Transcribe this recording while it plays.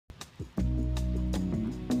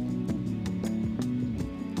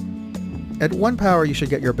At 1 power, you should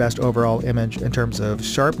get your best overall image in terms of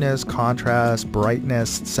sharpness, contrast,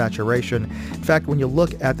 brightness, saturation. In fact, when you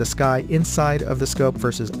look at the sky inside of the scope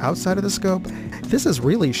versus outside of the scope, this is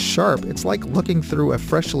really sharp. It's like looking through a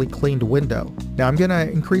freshly cleaned window. Now I'm going to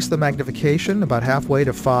increase the magnification about halfway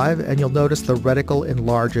to 5, and you'll notice the reticle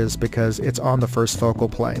enlarges because it's on the first focal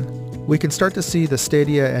plane. We can start to see the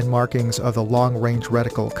stadia and markings of the long-range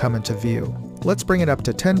reticle come into view. Let's bring it up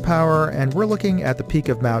to 10 power, and we're looking at the peak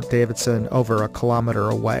of Mount Davidson over 1 kilometer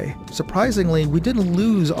away. Surprisingly, we didn't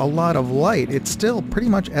lose a lot of light. It's still pretty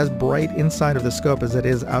much as bright inside of the scope as it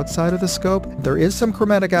is outside of the scope. There is some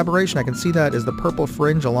chromatic aberration. I can see that as the purple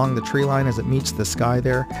fringe along the tree line as it meets the sky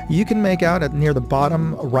there. You can make out at near the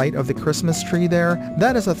bottom right of the Christmas tree there,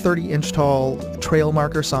 that is a 30-inch tall trail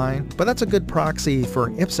marker sign, but that's a good proxy for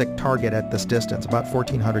an IPSC target at this distance, about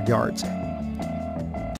 1,400 yards.